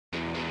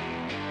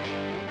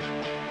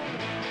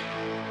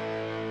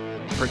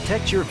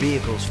Protect your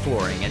vehicle's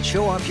flooring and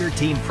show off your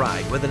team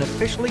pride with an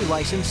officially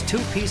licensed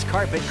two-piece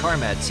carpet car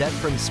mat set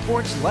from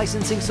Sports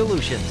Licensing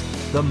Solutions,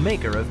 the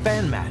maker of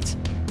fan mats.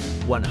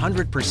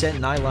 100%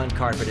 nylon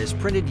carpet is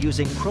printed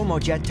using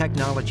ChromoJet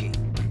technology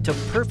to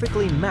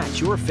perfectly match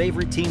your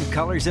favorite team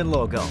colors and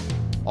logo.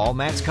 All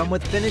mats come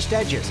with finished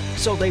edges,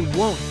 so they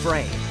won't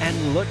fray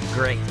and look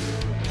great.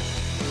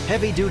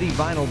 Heavy-duty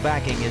vinyl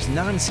backing is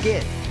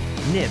non-skid.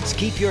 Nibs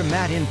keep your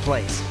mat in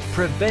place,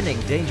 preventing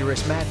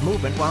dangerous mat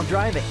movement while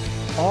driving.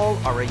 All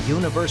are a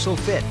universal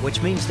fit,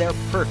 which means they're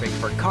perfect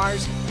for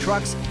cars,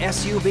 trucks,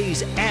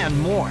 SUVs, and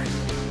more.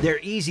 They're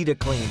easy to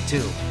clean,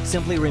 too.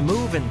 Simply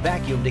remove and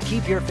vacuum to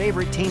keep your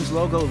favorite team's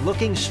logo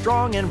looking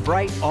strong and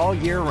bright all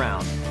year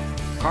round.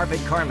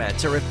 Carpet car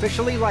mats are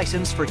officially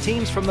licensed for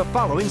teams from the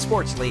following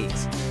sports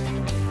leagues: